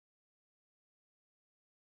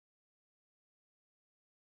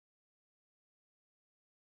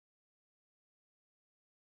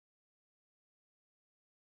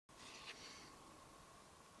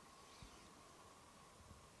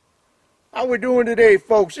How we doing today,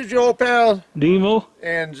 folks? This is your old pal Demo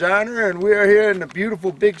and Zonner, and we are here in the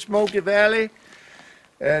beautiful Big Smoky Valley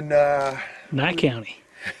and Nye County.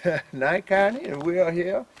 Nye County, and we are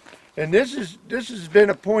here. And this has been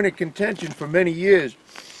a point of contention for many years.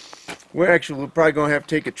 We're probably going to have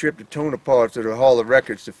to take a trip to Tonopah to the Hall of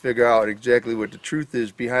Records to figure out exactly what the truth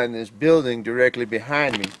is behind this building directly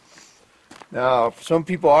behind me. Now, some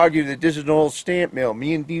people argue that this is an old stamp mill.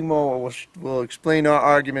 Me and Demo will explain our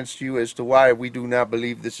arguments to you as to why we do not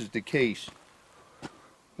believe this is the case.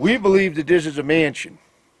 We believe that this is a mansion.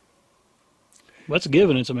 What's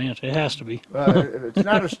given? It's a mansion. It has to be. It's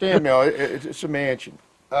not a stamp mill. It's a mansion.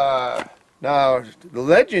 Now, the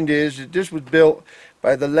legend is that this was built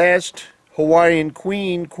by the last Hawaiian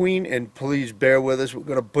queen, and please bear with us, we're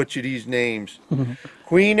going to butcher these names.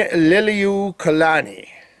 Queen Liliuokalani.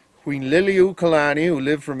 Queen Liliuokalani, who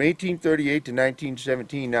lived from 1838 to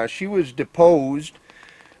 1917. Now, she was deposed.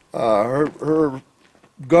 Her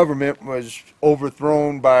government was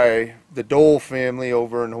overthrown by the Dole family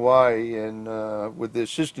over in Hawaii, and with the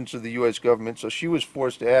assistance of the U.S. government, so she was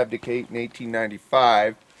forced to abdicate in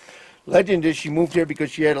 1895. Legend is she moved here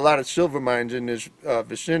because she had a lot of silver mines in this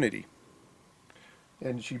vicinity.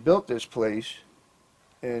 And she built this place,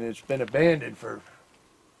 and it's been abandoned for,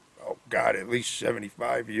 oh God, at least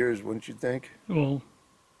 75 years, wouldn't you think? Well,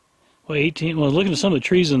 18. Well, looking at some of the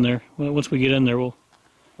trees in there. Well, once we get in there, we'll.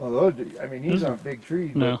 Well, those, I mean, these aren't big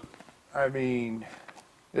trees. No. But, I mean,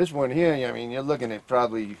 this one here, I mean, you're looking at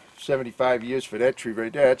probably 75 years for that tree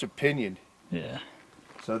right there. That's a pinyon. Yeah.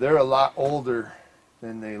 So they're a lot older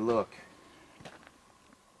than they look.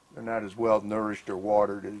 They're not as well nourished or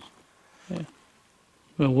watered as. Yeah.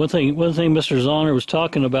 Well, one thing Mr. Zonner was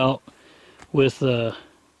talking about with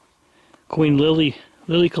Queen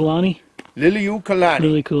Liliuokalani.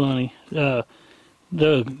 Liliuokalani.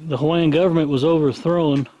 The Hawaiian government was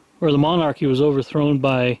overthrown, or the monarchy was overthrown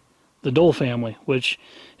by the Dole family, which,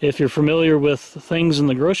 if you're familiar with things in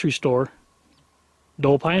the grocery store,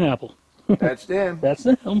 Dole pineapple. That's them. That's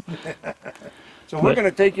them. So we're going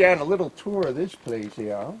to take you on a little tour of this place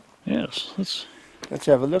here. Huh? Yes. Let's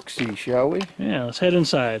have a look-see, shall we? Yeah, let's head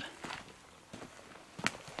inside.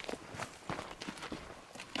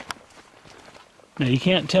 Now, you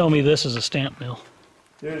can't tell me this is a stamp mill.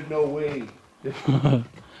 There's no way. I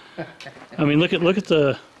mean, look at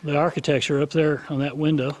the architecture up there on that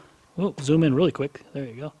window. Whoa, zoom in really quick. There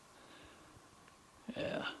you go.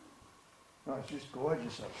 Yeah. Oh, it's just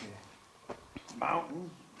gorgeous up here.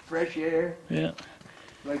 Mountains, fresh air. Yeah.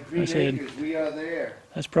 Like Green Acres, we are there.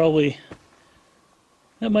 That's probably,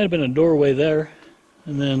 that might have been a doorway there.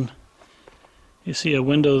 And then you see a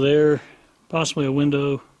window there, possibly a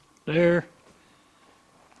window there.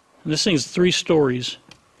 And this thing's 3 stories.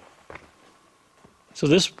 So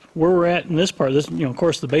this, where we're at in this part, this, you know, of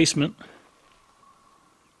course, the basement.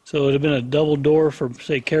 So it would have been a double door for,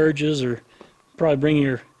 say, carriages, or probably bring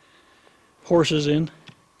your horses in,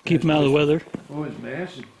 keep them out of the weather. Oh, it's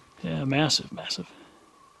massive. Yeah, massive, massive.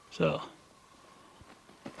 So.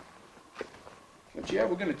 But yeah,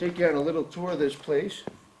 we're going to take you on a little tour of this place.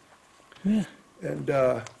 Yeah. And,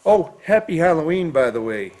 oh, happy Halloween, by the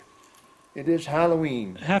way. It is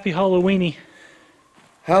Halloween. Happy Halloweeny.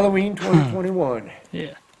 Halloween 2021.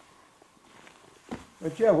 Yeah.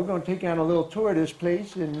 But yeah, we're going to take you on a little tour of this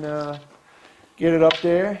place and get it up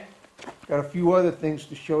there. Got a few other things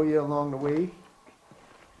to show you along the way.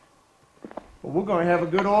 But we're going to have a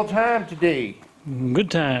good old time today.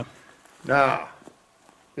 Good time. Now,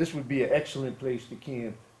 this would be an excellent place to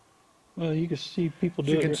camp. Well, you can see people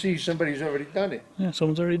do it. You can see somebody's already done it. Yeah,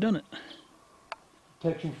 someone's already done it.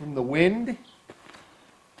 Protection from the wind.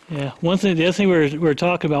 Yeah, the other thing we were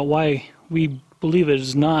talking about why we believe it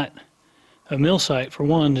is not a mill site. For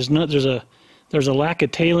one, there's a lack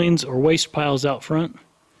of tailings or waste piles out front.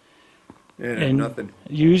 Yeah, and nothing.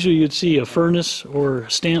 Usually you'd see a furnace or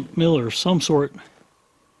a stamp mill or some sort.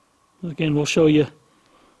 Again, we'll show you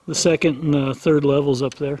the second and the third levels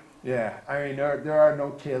up there. Yeah, I mean there are no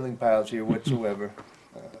tailing piles here whatsoever.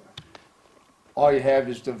 All you have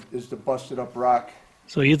is the busted up rock.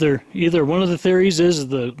 So either one of the theories is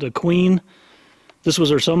the queen, this was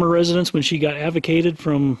her summer residence when she got advocated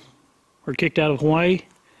from or kicked out of Hawaii,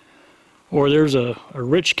 or there's a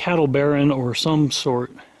rich cattle baron or some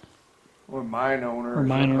sort. Or mine owner. Or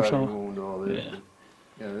mine or somebody something. who owned all this. Yeah.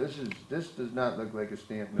 Yeah, this does not look like a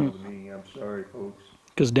stamp mill to me. I'm sorry, folks.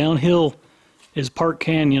 Because downhill is Park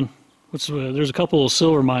Canyon, which there's a couple of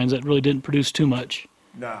silver mines that really didn't produce too much.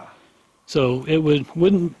 Nah. So it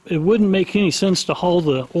wouldn't make any sense to haul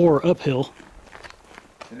the ore uphill.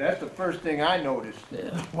 And that's the first thing I noticed.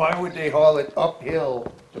 Yeah. Why would they haul it uphill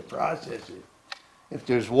to process it? if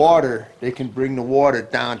there's water, they can bring the water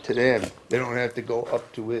down to them. They don't have to go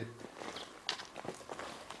up to it.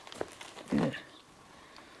 Yeah.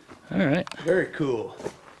 All right. Very cool.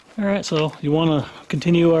 All right, so you want to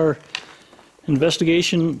continue our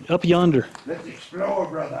investigation up yonder? Let's explore,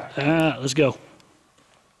 brother. Let's go.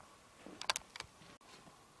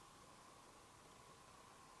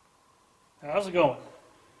 How's it going?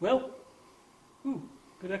 Well, ooh,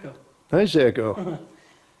 good echo. Nice echo.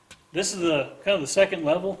 This is the kind of the second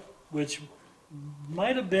level, which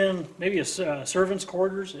might have been maybe a servant's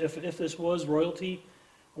quarters if this was royalty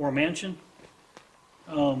or a mansion.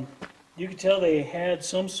 You could tell they had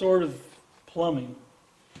some sort of plumbing,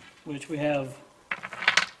 which we have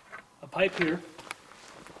a pipe here,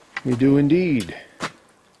 We do indeed.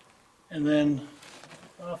 and then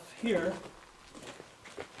off here,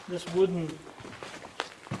 this wooden,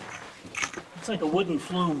 it's like a wooden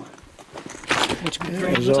flume, which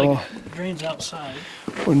drains, looks like it drains outside.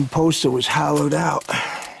 One post that was hollowed out.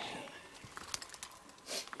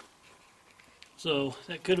 So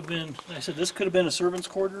that could have been, like I said, this could have been a servant's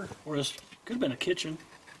quarter, or this could have been a kitchen.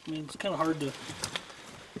 I mean, it's kind of hard to,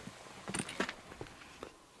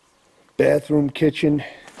 Bathroom, kitchen,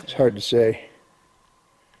 it's hard to say.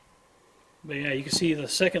 but yeah, you can see the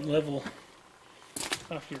second level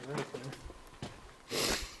off here right there.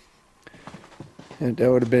 And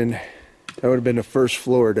that would have been the first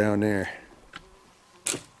floor down there.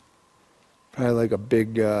 Probably like a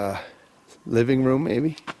big living room,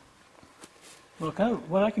 maybe. Well, kind of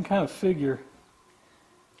what I can kind of figure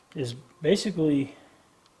is basically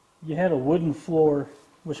you had a wooden floor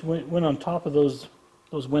which went on top of those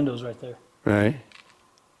windows right there. Right.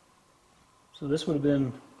 So this would have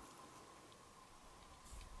been,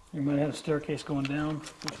 you might have had a staircase going down,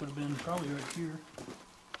 which would have been probably right here.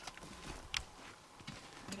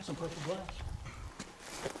 I got some purple glass.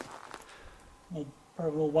 Probably a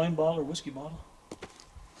little wine bottle or whiskey bottle.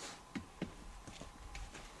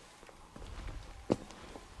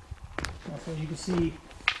 So you can see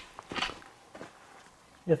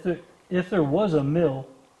if there was a mill,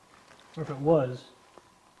 or if it was,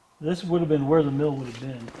 this would have been where the mill would have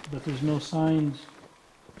been, but there's no signs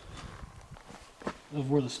of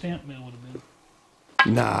where the stamp mill would have been.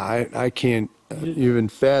 Nah, I can't even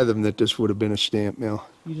fathom that this would have been a stamp mill.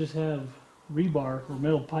 You just have rebar or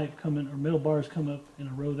metal pipe coming, or metal bars come up in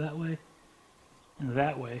a row that way and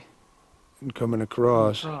that way. And coming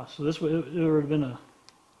across. So this would, it would have been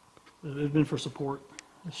it would have been for support,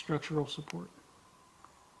 a structural support.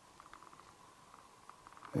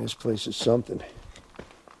 This place is something.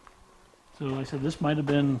 So like I said, this might have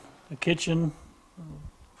been a kitchen,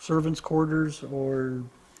 servants' quarters, or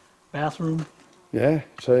bathroom. Yeah,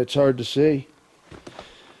 so it's hard to say.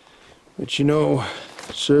 But you know,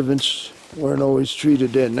 servants weren't always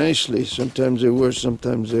treated that nicely. Sometimes they were,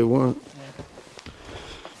 sometimes they weren't. Yeah.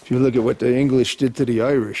 If you look at what the English did to the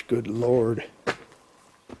Irish, good Lord.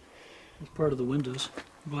 It's part of the windows,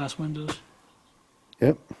 glass windows.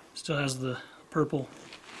 Yep, Still has the purple,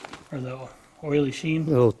 or the oily sheen.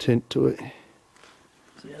 little tint to it.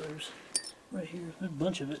 Yeah, there's right here, there's a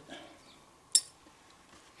bunch of it.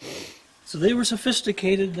 So they were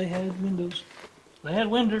sophisticated, they had windows. They had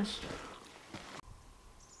windows.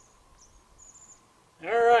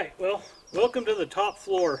 Alright, well, welcome to the top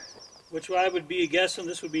floor, which I would be guessing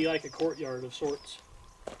this would be like a courtyard of sorts.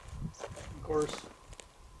 Of course,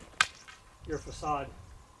 your facade.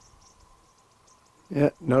 Yeah,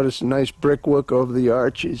 notice a nice brickwork over the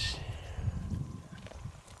arches.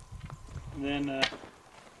 And then,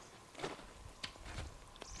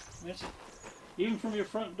 even from your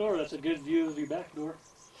front door, that's a good view of your back door.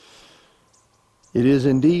 It is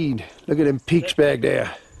indeed. Look at them peaks back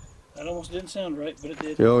there. That almost didn't sound right, but it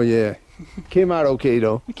did. Oh yeah. Came out okay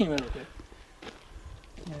though. It came out okay.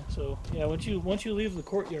 Yeah, so yeah, once you leave the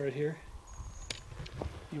courtyard here,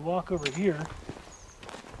 you walk over here.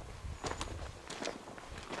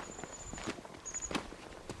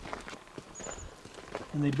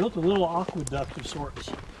 And they built a little aqueduct of sorts.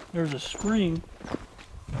 There's a spring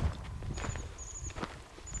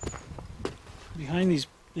behind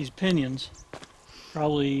these pinions,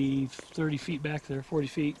 probably 30 feet back there, 40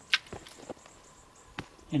 feet.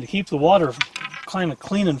 And to keep the water kind of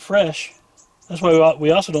clean and fresh, that's why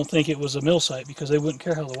we also don't think it was a mill site, because they wouldn't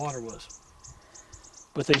care how the water was.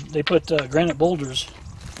 But they put granite boulders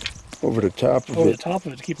Over the top of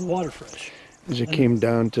it to keep the water fresh. as it came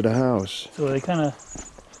down to the house. So they kind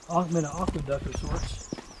of made an aqueduct of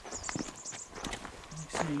sorts.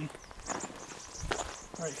 Let me see.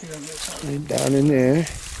 Right here on this side. Right down in there.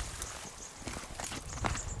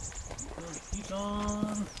 Keeps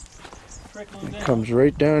on trickling It down. comes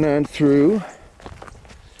right down on through.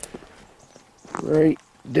 right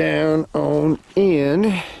down on in.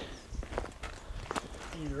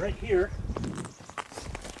 And right here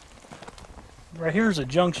is a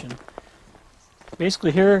junction.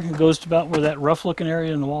 Basically here it goes to about where that rough looking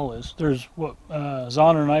area in the wall is. There's what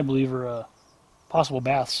Zonner and I believe are possible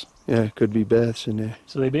baths. Yeah, it could be baths in there.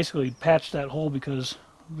 So they basically patched that hole because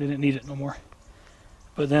they didn't need it no more.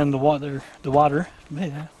 But then the water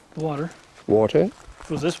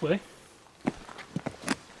goes this way.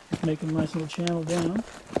 It's making a nice little channel down.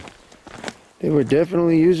 They were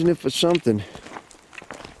definitely using it for something.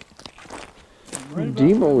 Right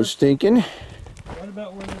Demo was thinking. Right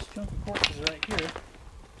about where this chunk of quartz is right here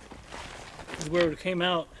is where it came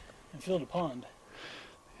out and filled a pond.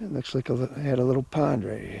 It looks like it had a little pond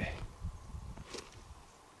right here.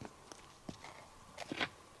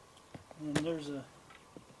 And there's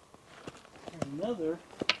another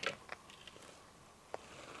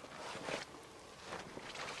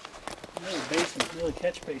basin, another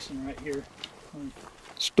catch basin right here.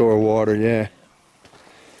 Store water, yeah.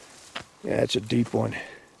 Yeah, it's a deep one.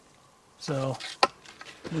 So,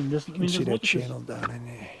 You can see that channel down in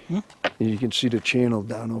there. You can see the channel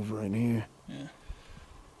down over in here. Yeah.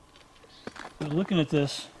 But looking at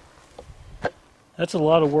this, that's a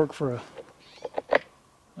lot of work for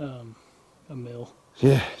a mill.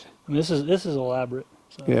 Yeah. I mean, this is elaborate.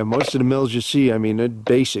 So. Yeah, most of the mills you see, I mean, they're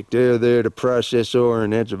basic. They're there to process ore,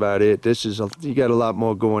 and that's about it. You got a lot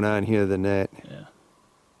more going on here than that. Yeah.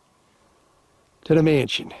 To the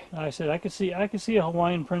mansion. Like I said, I could see a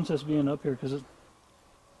Hawaiian princess being up here because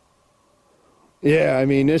yeah, I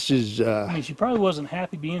mean, this is. I mean, she probably wasn't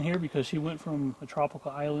happy being here because she went from a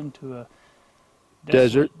tropical island to a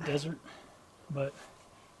desert. But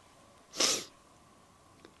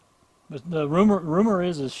the rumor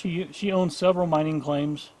is she owns several mining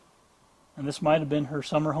claims, and this might have been her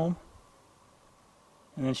summer home.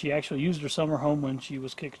 And then she actually used her summer home when she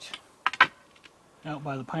was kicked out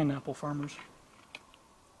by the pineapple farmers.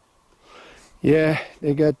 Yeah,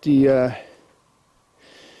 they got the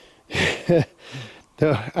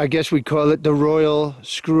I guess we call it the royal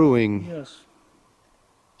screwing. Yes.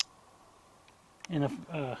 And if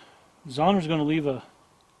Zonner's going to leave a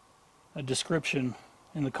description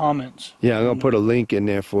in the comments. Yeah, I'm going to put a link in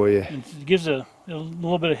there for you. And it gives a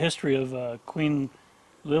little bit of history of Queen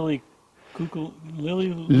Liliuokalani.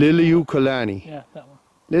 Yeah, that one.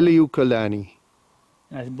 Liliuokalani.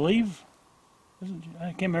 And I believe,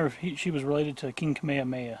 I can't remember if she was related to King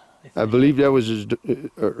Kamehameha. I believe that was his,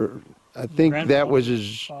 I think that was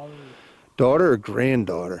his daughter or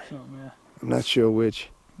granddaughter. Yeah. I'm not sure which.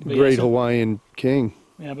 But Great yeah, Hawaiian king.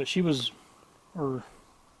 Yeah, but she was, her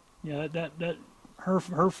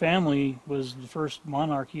family was the first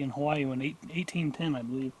monarchy in Hawaii in 1810, I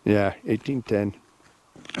believe. Yeah,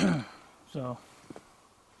 1810. So.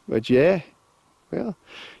 But yeah, well,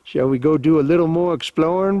 shall we go do a little more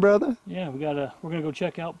exploring, brother? Yeah, we're gonna go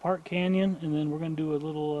check out Park Canyon, and then we're gonna do a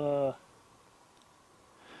little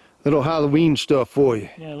Halloween stuff for you.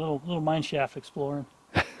 Yeah, a little mine shaft exploring.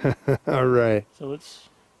 All right. So let's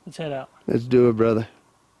head out. Let's do it, brother.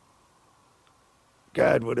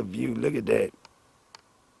 God, what a view! Look at that.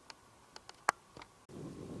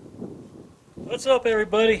 What's up,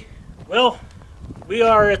 everybody? Well, we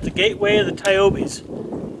are at the gateway of the Tyobes.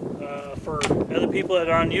 For other people that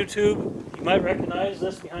are on YouTube, you might recognize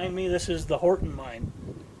this behind me. This is the Horton mine,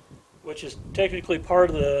 which is technically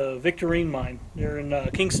part of the Victorine mine. They're in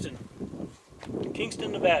Kingston,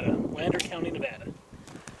 Nevada, Lander County, Nevada.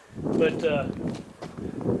 But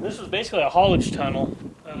this was basically a haulage tunnel.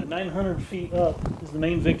 900 feet up is the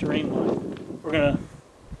main Victorine mine. We're gonna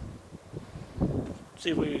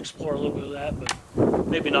see if we can explore a little bit of that, but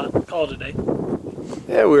maybe not. Call it a day.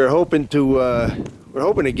 Yeah, we're hoping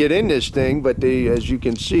to get in this thing, but they, as you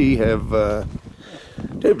can see, have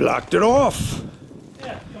they blocked it off.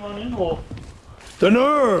 Yeah, come on in. The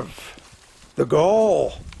nerve, the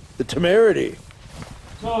gall, the temerity.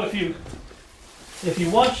 So if you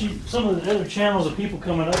watch some of the other channels of people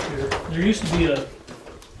coming up here, there used to be a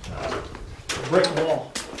brick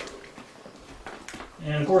wall,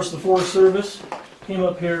 and of course the Forest Service came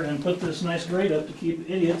up here and put this nice grate up to keep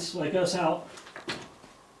idiots like us out.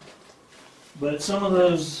 But some of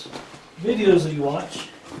those videos that you watch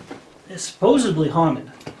is supposedly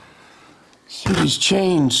haunted. See these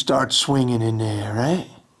chains start swinging in there, right?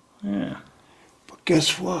 Yeah. But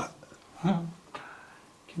guess what? Huh?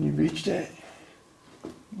 Can you reach that?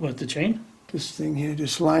 What, the chain? This thing here,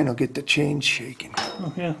 this line will get the chain shaking.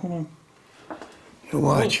 Oh, yeah, hold on. You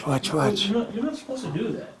watch, watch. You're not supposed to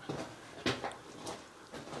do that.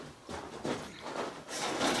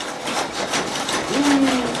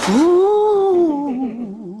 Ooh.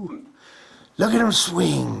 Look at him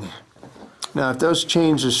swing. Now, if those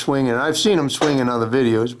chains are swinging, I've seen them swing in other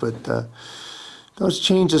videos, but those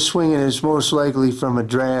chains are swinging is most likely from a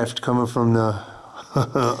draft coming from the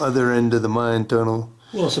other end of the mine tunnel.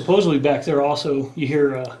 Well, supposedly back there also you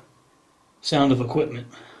hear sound of equipment.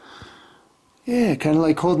 Yeah, kind of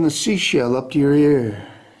like holding a seashell up to your ear,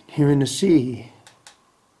 hearing the sea.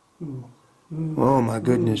 Ooh. Oh my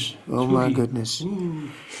goodness. Oh Sweet. my goodness.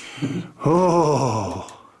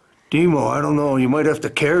 Oh, Demo, I don't know. You might have to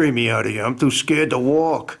carry me out of here. I'm too scared to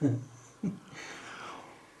walk.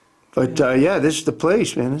 But yeah, this is the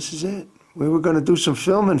place, man. This is it. We were going to do some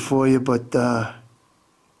filming for you, but yeah.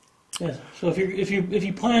 So if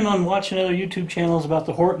you plan on watching other YouTube channels about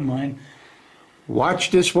the Horton mine,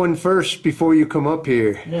 watch this one first before you come up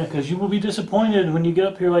here. Yeah, because you will be disappointed when you get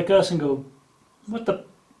up here like us and go, what the,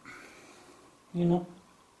 you know?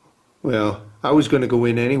 Well, I was going to go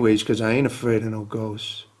in anyways because I ain't afraid of no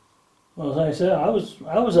ghosts. Well, as I said, I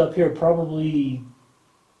was up here probably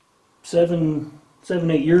 7,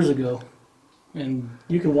 8 years ago, and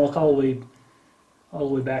you can walk all the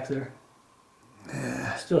way back there.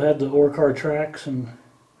 Yeah. Still had the ore car tracks and.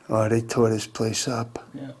 Oh, they tore this place up.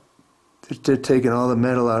 Yeah. They're taking all the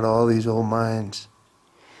metal out of all these old mines.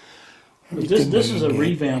 This is a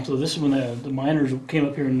revamp, so this is when the miners came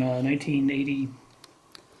up here in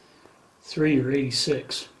 1983 or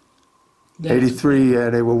 86. 83, yeah,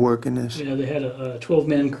 they were working this. Yeah, they had a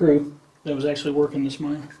 12-man crew that was actually working this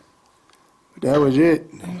mine. But that was it.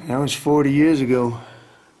 That was 40 years ago.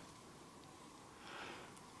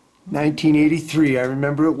 1983, I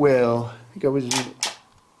remember it well. I think I was in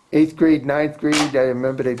 8th grade, 9th grade. I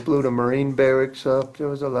remember they blew the Marine barracks up. There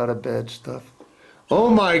was a lot of bad stuff. Oh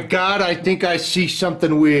my God, I think I see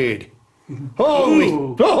something weird. Holy,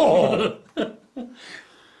 oh!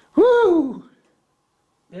 Woo!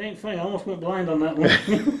 It ain't funny, I almost went blind on that one.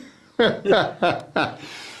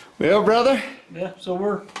 Well, brother? Yeah, so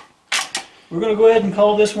we're gonna go ahead and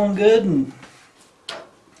call this one good, and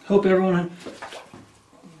hope everyone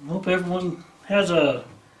has a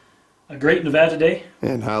great Nevada day.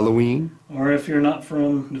 And Halloween. Or if you're not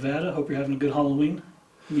from Nevada, hope you're having a good Halloween.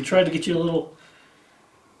 We tried to get you a little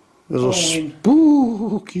Halloween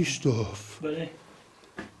spooky stuff. But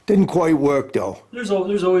didn't quite work though. There's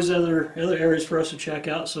always other areas for us to check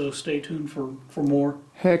out, so stay tuned for more.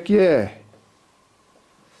 Heck yeah.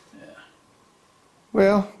 Yeah.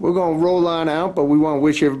 Well, we're gonna roll on out, but we want to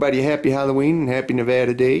wish everybody a happy Halloween and happy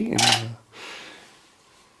Nevada Day. And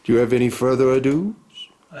do you have any further ado?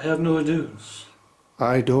 I have no ados.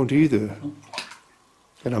 I don't either.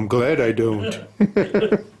 And I'm glad I don't.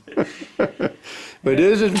 But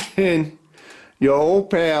this has been your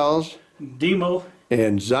old pals, Demo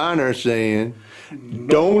and Zonner saying,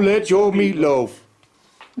 don't let your meatloaf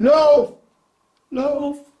loaf,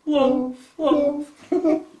 loaf, loaf, loaf.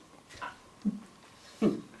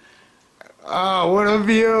 Ah, what a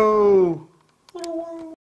view.